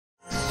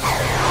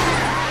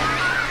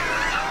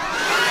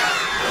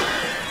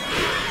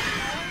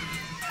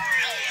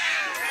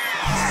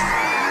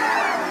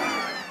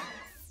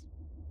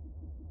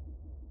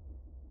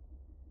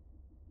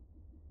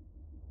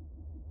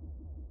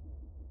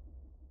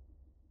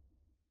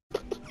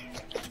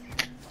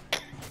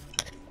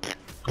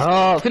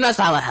Oh, if you're not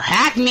trying to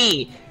hack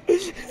me.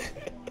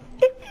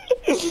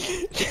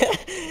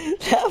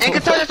 And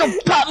Katana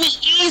just pop me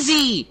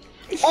easy.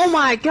 Oh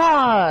my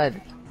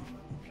god.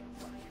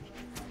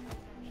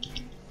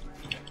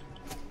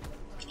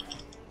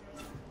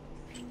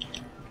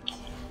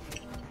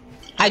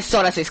 I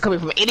saw that it's coming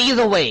from 80 years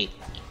away.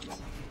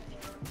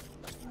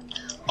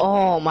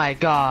 Oh my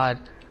god.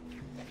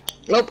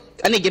 Nope.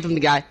 I need to get from the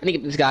guy. I need to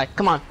get this guy.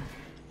 Come on.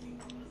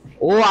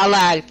 Oh, I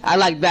lagged. I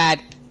lagged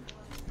bad.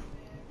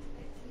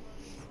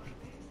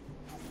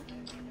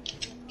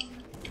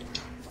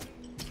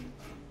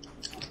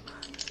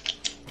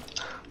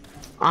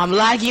 I'm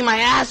lagging my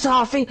ass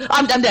off.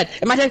 I'm dead.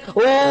 Am I dead?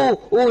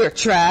 Oh, oh,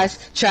 trash.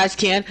 Trash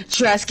can.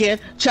 Trash can.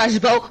 Trash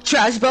boat.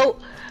 Trash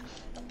boat.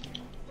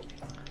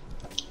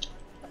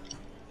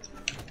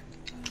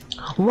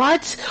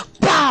 What?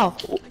 Bow!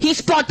 He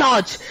spot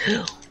dodge!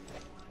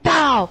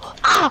 Bow!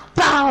 Ah!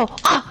 Bow!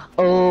 Ah!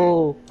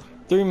 Oh.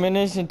 3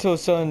 minutes until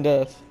sudden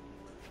death.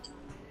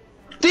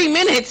 3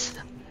 minutes?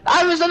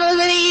 I was on those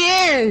many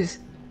years!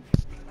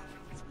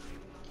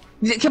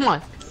 Come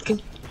on.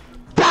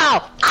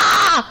 Bow!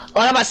 Ah!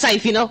 Oh, I'm a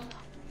safe, you know?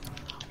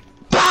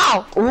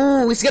 Bow!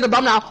 Ooh, he's gonna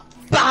bomb now.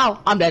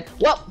 Bow! I'm dead.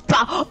 What?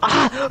 Bow!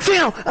 Ah!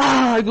 Fino!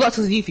 Ah! You lost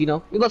to the you,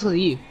 Fino. You lost to the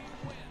you.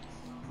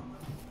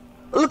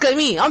 Look at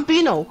me, I'm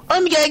Pino.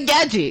 Let me get a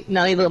gadget.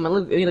 No, look at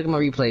my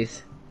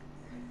replays.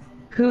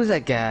 Who's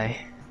that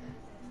guy?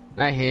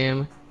 Not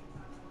him.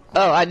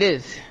 Oh, I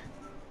did.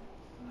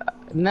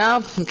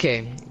 Now,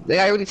 okay. The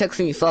guy really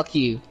texted me, fuck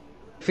you.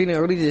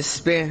 Pino really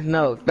just spam.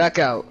 No, back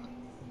out.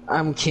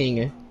 I'm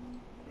king.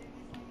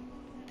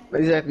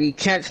 Exactly, you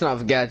can't turn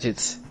off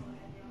gadgets.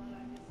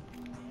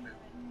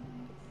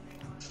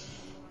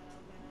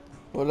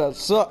 Well, that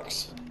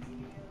sucks.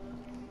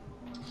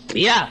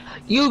 Yeah,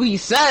 you'll be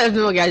sad if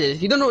no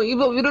gadgets. You don't know. You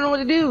don't know what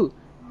to do.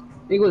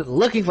 He was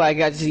looking for a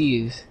gadget to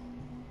use.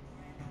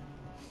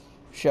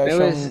 Should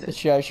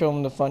I show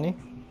him the funny?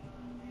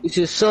 You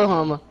should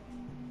show him.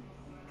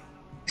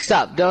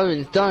 Stop! Don't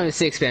even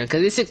six spam.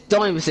 Cause it's six.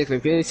 Don't even six spam.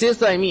 If it's just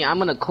like me, I'm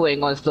gonna quit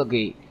and go on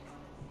Splitgate.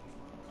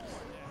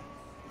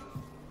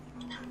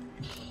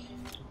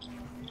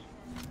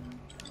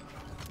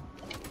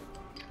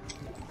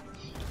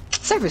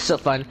 Scythe is so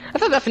fun. I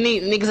feel bad for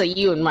niggas like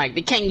you and Mike.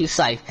 They can't use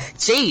Scythe.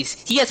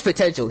 Jeez, he has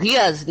potential. He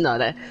has no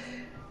that.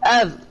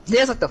 He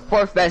has like the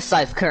 4th best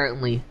Scythe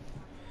currently.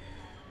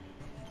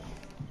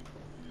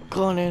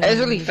 It's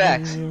really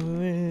facts.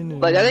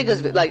 Like that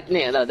nigga's like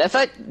no, that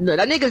fact no,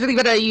 that nigga's really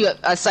better at you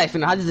at Scythe.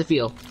 How does it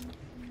feel?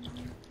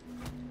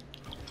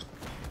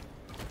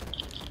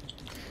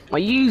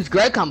 When you use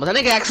Greg combos, that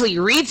nigga actually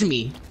reads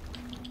me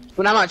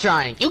when I'm not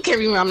trying. You can't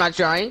read me when I'm not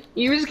trying.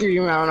 You just can't read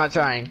me when I'm not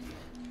trying.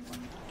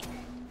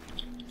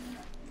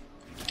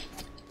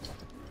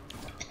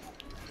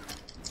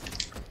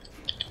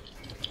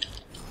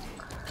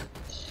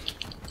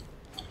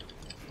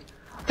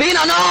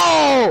 Fino,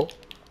 no!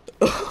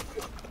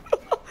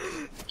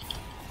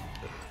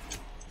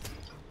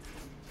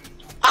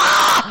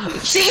 Ah!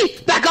 See?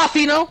 Back off,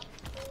 Fino!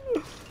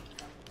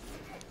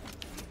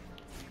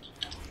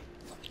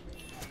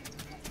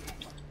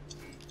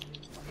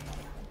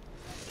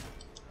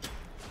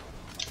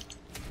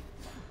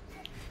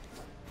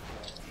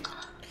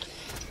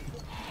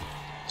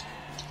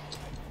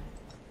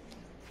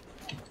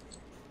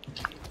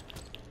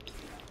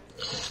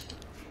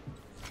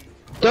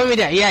 Don't even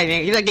dare,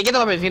 yeah, get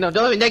over it, Fino.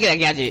 Don't even dare get a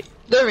gadget.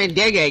 Don't even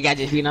dare get a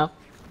gadget, Fino.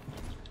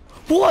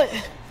 What?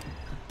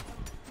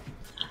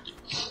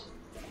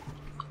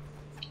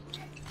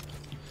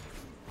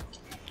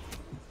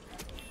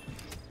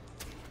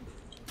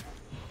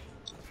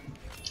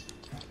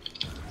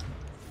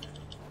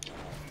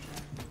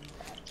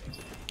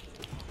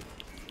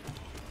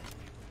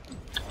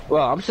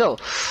 Well, I'm so.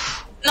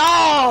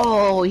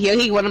 No!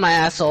 He wanted my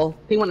asshole.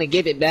 He wanted to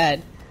give it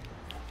bad.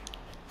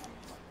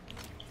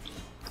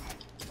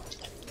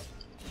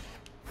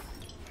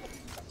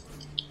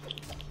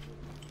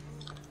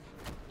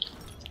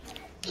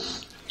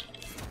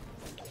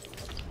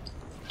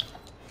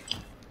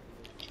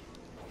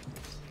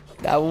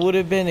 That would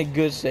have been a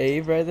good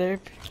save right there.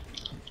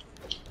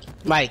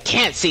 Mike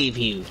can't save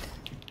you.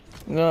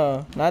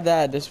 No, not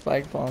that. This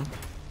spike bomb.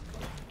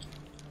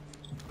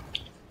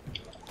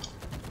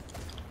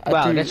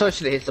 Wow, that's what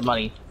should have hit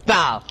somebody.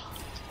 Bow.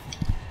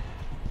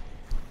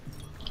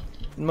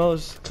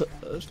 Most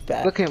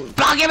bad. Look at him.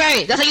 Bow, get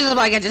ready. That's how you use the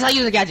gadget. That's how you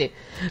use the gadget.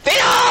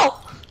 Fino!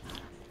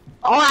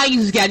 All I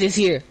use gadgets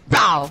here.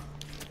 Bow.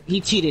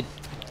 He cheated.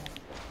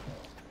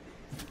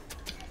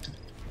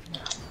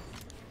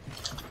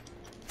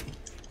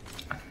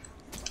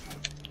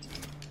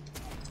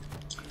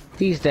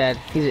 He's dead.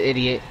 He's an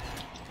idiot.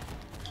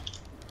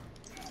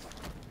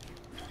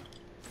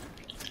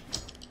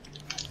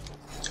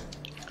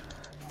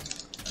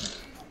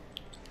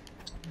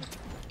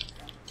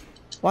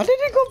 Why did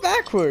it go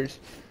backwards?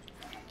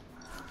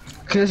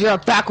 Cause you're a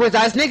backwards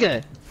ass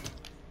nigga.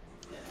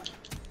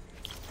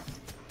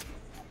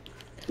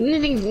 The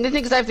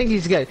niggas I think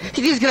he's good.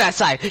 He's good at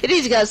side. It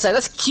is good at side.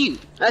 That's cute.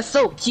 That's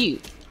so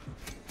cute.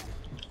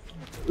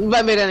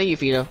 better than you,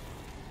 Fino.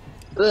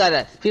 Look at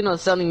that.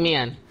 Fino's selling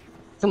man.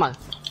 Come on.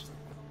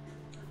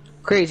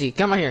 Crazy.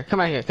 Come on here. Come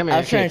on here. Come here. I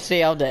was trying to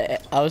stay out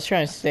the. I was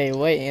trying to stay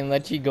away and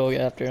let you go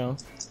after him.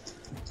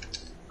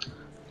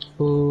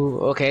 Ooh.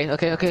 Okay.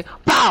 Okay. Okay.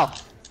 Pow!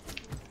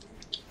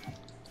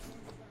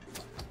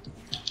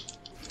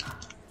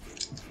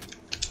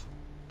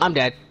 I'm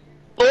dead.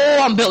 Oh,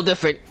 I'm built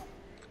different.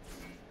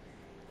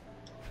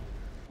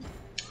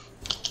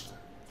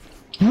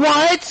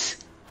 What?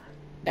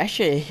 That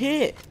shit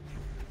hit.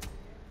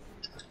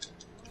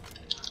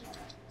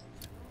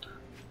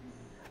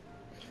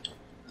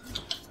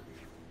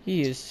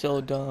 He is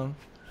so dumb.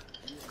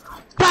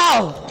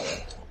 Pow!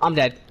 I'm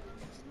dead.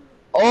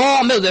 Oh,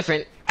 I'm built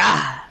different.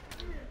 Ah,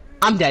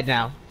 I'm dead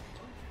now.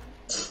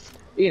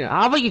 You know,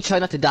 how about you try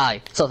not to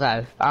die? So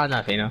sad. I don't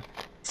know, you know.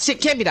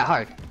 Shit can't be that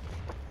hard.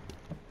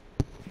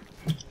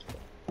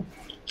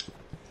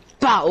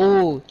 Pow!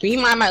 Oh, he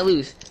might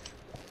lose.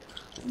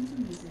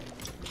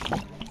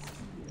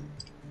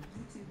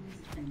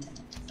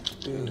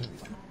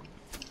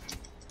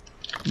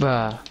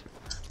 Bruh.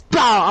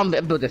 Pow! I'm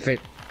built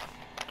different.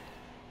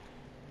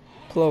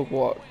 Cloak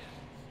walk.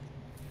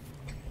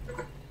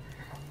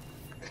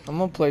 I'm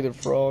gonna play the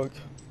frog.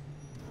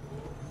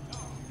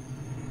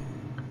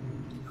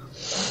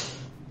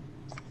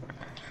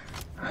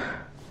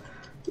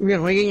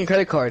 When are you getting your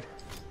credit card?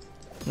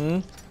 Hmm?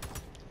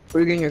 Where are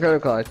you getting your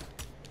credit card?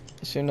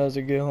 As soon as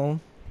I get home.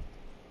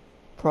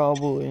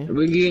 Probably.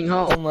 We're getting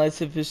home.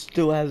 Unless if it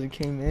still hasn't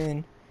came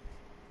in.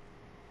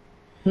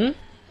 Hmm?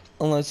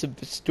 Unless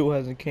if it still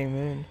hasn't came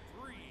in.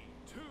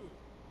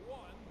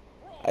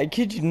 I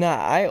kid you not,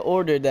 I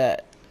ordered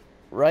that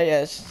right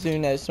as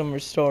soon as summer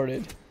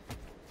started.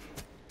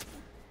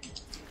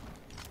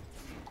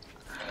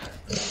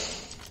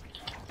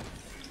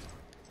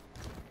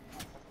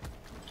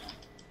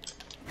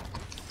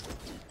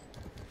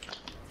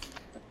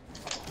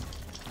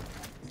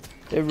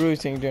 They really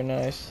think they're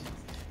nice.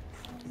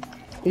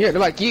 Yeah,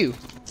 they're like you.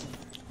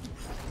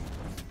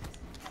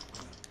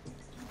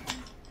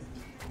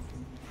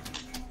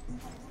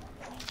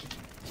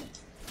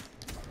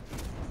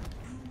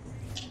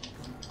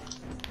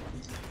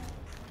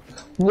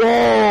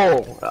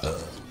 Whoa!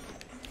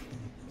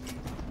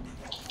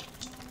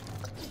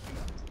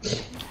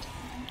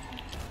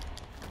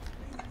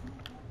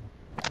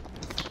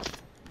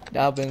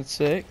 I've been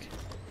sick.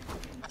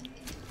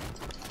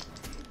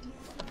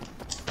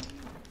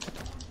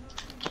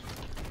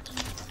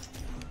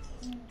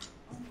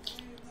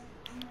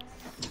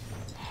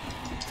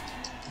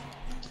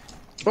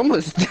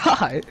 Almost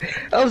died.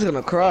 I was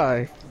gonna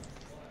cry.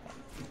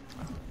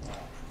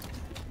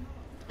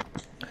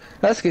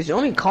 That's because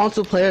only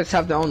console players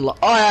have their own. Oh,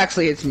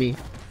 actually, it's me.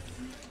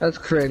 That's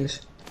cringe.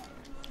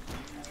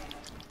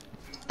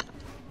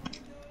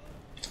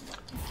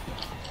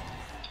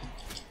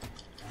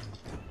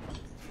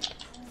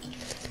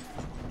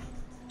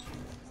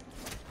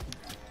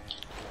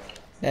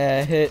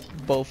 That hit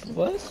both of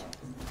us.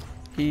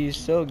 He's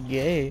so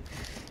gay.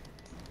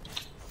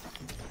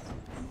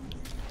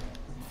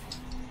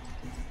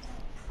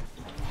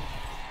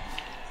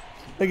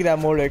 Look at that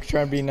Mordex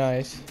trying to be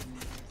nice.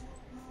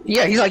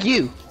 Yeah, he's like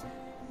you.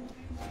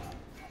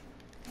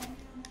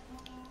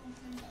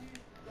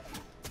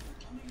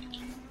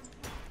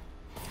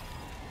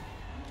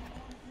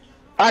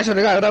 I swear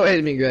to God, don't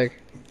hit me, Greg.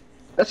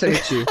 That's a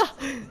hit you.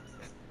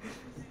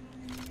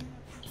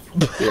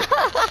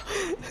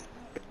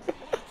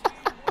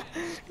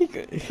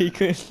 He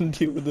couldn't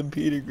deal with the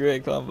Peter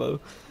Greg combo.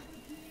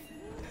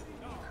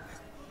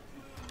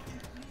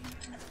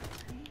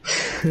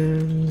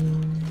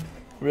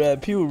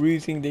 Bruh, people really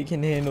think they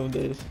can handle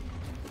this.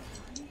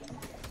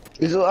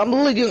 So I'm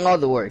literally doing all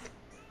the work.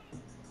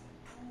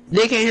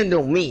 They can't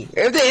handle me.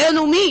 If they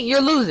handle me, you're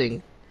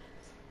losing.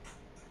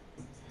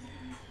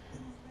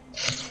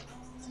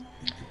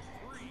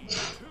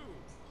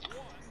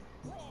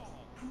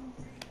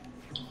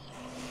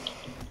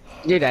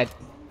 You're dead.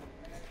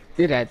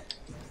 You're dead.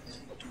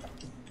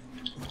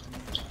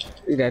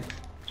 You're dead.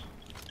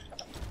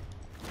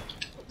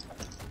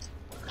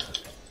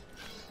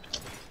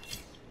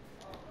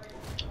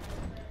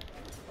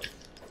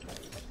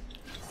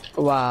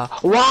 Wow.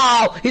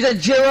 Wow! He's at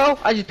 0?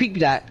 I just peeked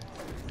that.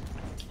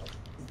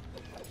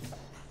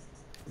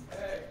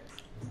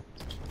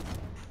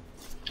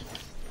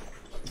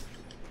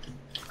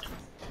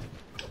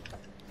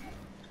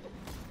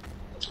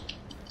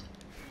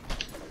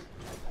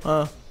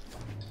 Huh?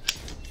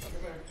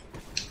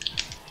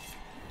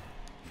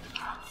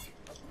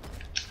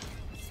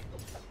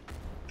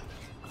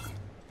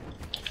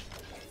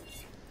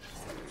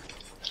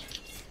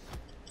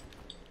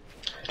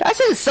 That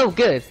shit is so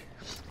good.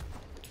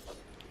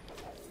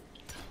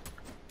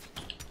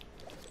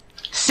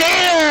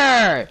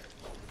 Sayer!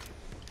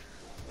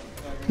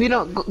 You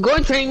know, go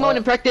in training mode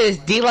and practice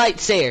D-Light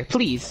Sayer,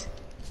 please.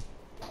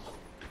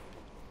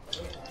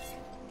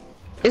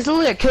 It's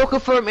literally a kill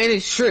confirm and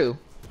it's true.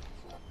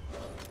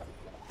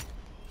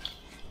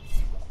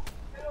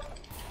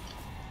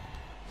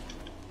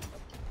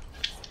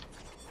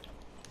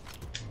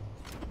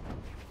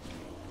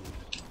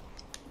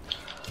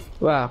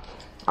 Wow,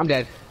 I'm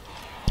dead.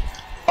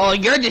 Oh,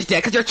 you're just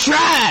dead because you're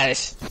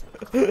trash!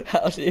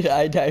 How did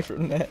I die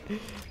from that?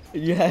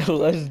 You had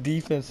less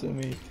defense than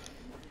me.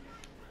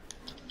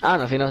 I don't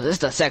know if you know, this is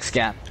the sex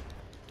gap.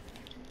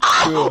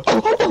 True.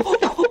 Oh,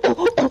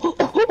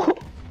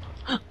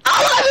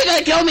 you're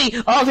gonna kill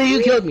me! Oh, then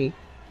you killed me.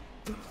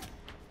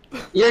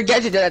 Your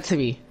gadget did that to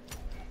me.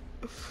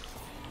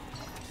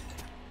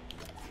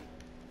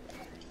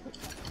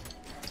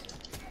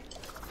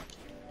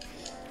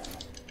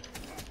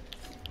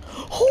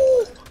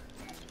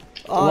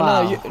 Oh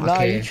Wow, no,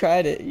 okay. you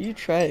tried it. You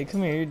tried it.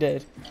 Come here, you're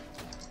dead.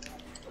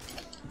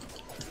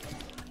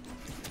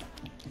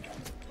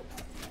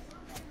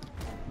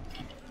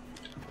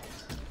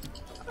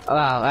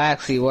 Wow, that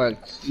actually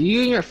worked.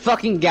 You and your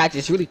fucking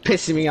gadgets really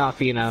pissing me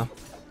off, you know.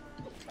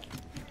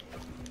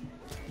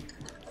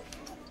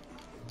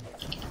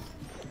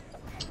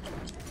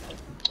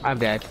 I'm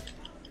dead.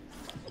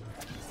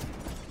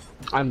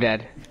 I'm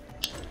dead.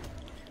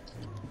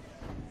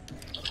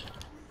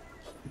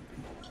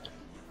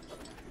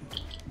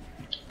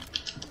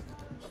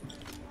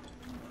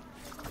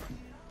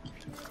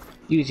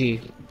 UG.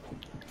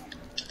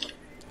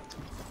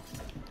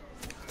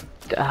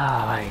 Oh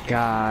my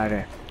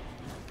god.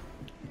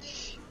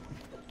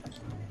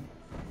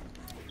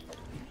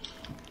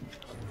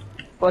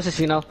 What's this,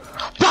 you know?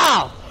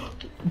 Pow!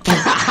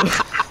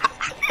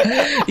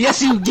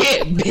 Yes, you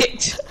get,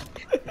 bitch!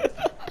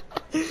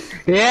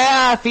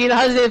 Yeah, Fina,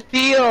 how does it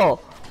feel?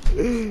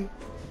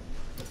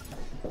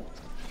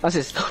 What's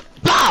this?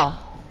 Pow!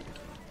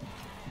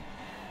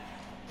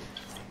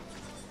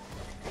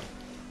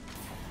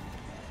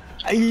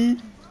 Aye.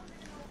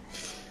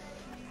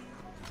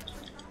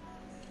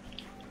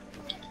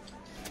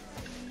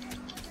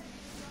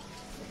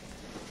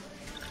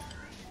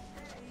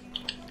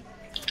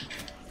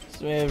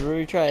 This man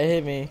really tried to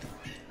hit me.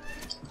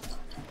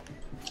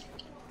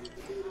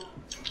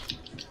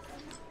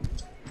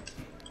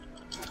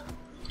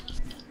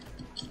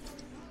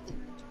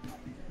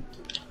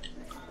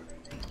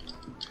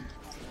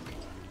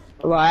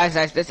 Well,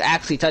 that's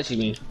actually touching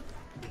me.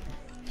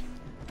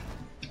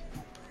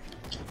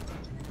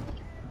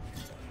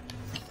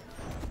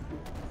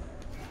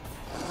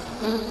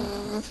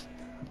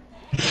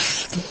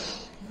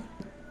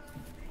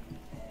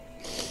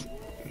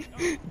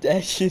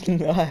 That should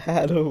not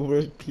have to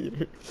work,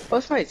 Peter.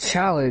 What's my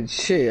challenge?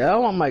 Shit, I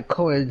want my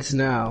coins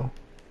now.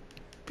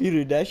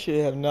 Peter, that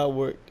should have not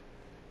worked.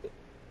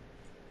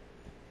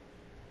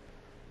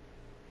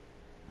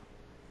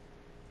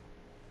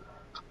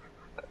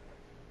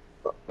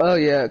 Oh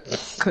yeah,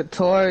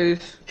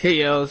 Katari's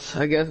KOs,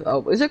 I guess.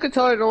 Oh, is it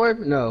Katari orb?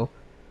 No.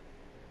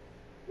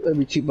 Let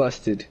me too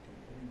busted.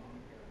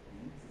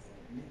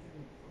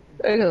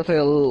 I gotta play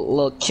a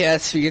little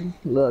Caspian,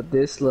 little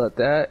this, little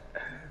that.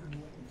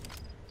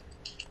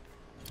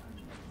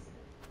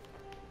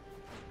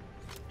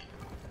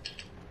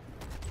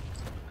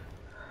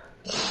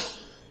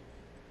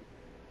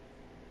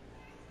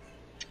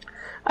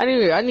 I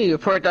need to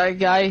report that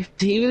guy.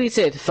 He really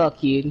said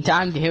fuck you, and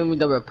time to him with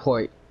the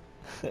report.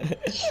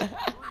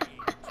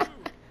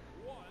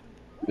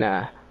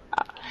 Nah.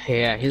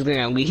 Yeah, he's looking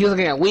at weak. He's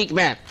looking at weak,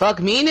 man. Fuck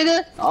me,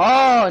 nigga?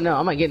 Oh, no,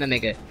 I'm not getting a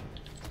nigga.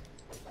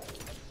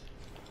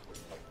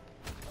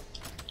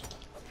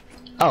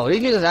 Oh,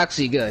 these niggas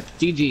actually good.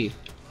 GG.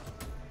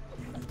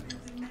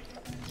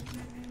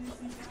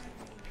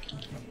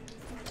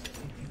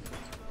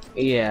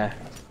 Yeah.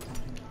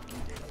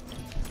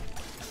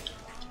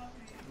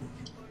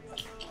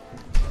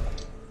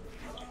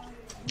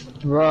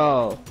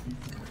 Bro.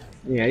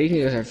 Yeah, these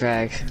niggas are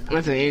fags. I'm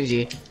not feeling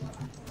energy.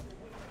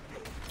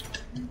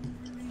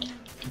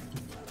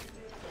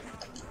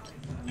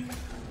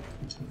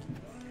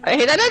 I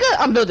hate that nigga.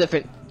 I'm built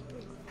different.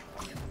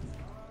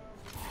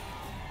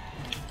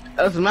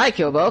 That was my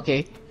kill, but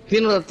okay.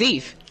 Feeling a little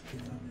thief.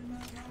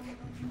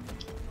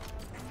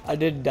 I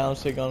did down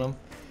stick on him.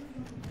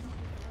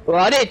 Well,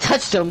 I didn't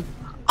touch him.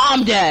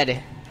 I'm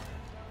dead.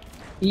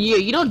 Yeah,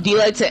 you don't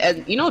delay to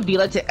end. You don't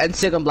delay to end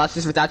second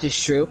blocks without this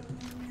true.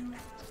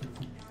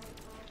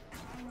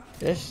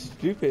 That's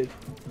stupid.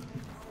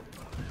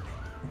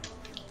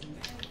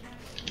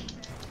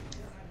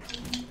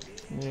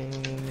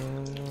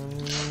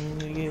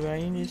 Get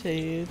right in his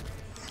head.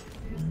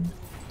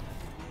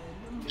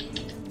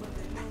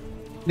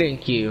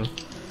 Thank you.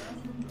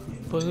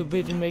 Put a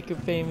bit to make her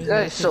famous.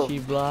 That's so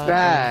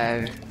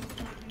bad.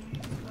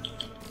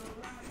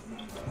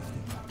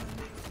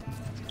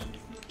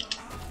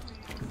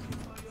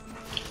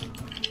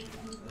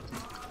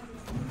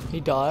 He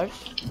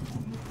dodged.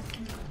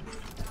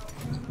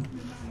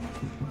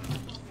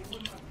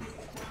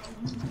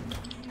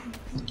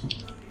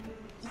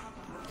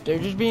 They're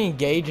just being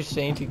gay, just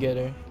staying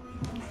together.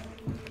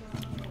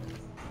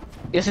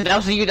 Yes, that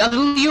was you. That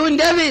was you and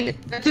Devin.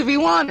 That's if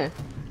you want.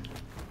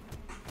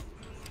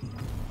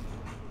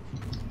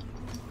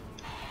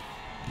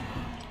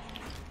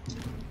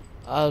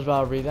 I was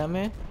about to read that,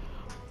 man.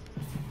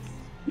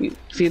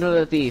 Fino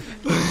the thief.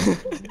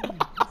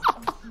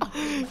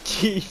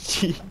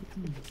 GG.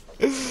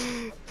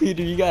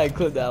 Peter, you gotta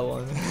clip that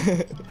one.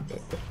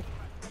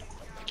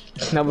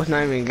 That was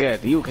not even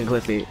good. You can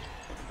clip it.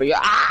 But you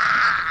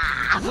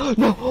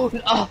no,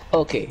 no.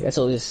 Okay, that's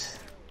all this.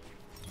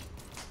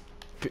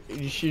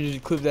 You should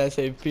just clip that and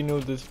say Pino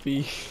the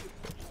speed.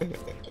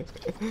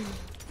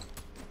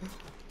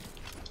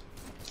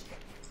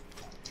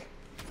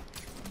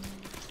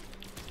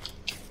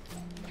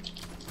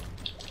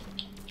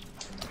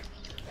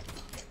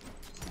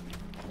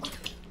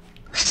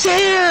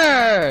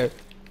 Sarah!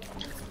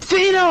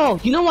 Fino!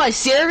 You know why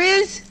Sarah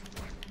is?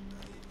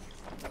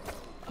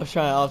 I was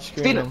trying to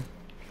off-screen Fino. him.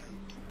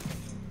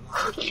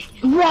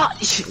 What?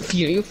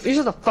 Fino, you're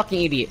just a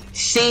fucking idiot.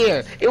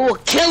 Sarah! It will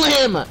kill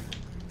him!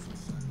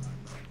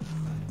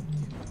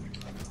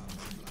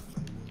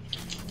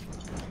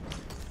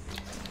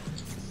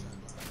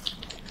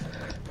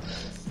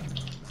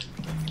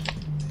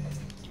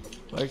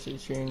 Actually,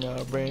 sharing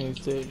brand new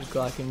stage,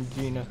 Glock and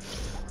Gina.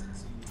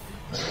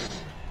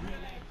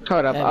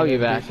 Hold up, I'll be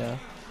back.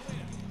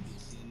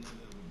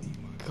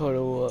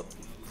 Cuddle up.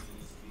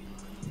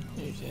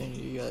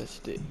 You gotta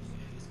stick.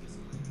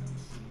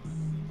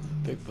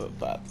 Big foot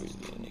poppers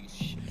in this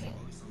shit.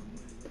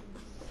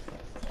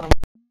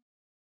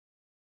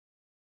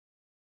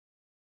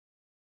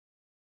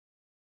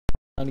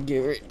 I'm to get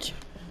rich.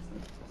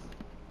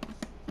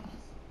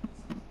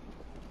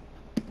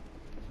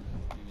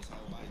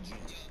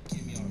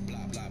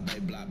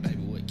 Block, baby,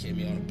 what kept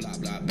me on the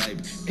block,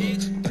 baby.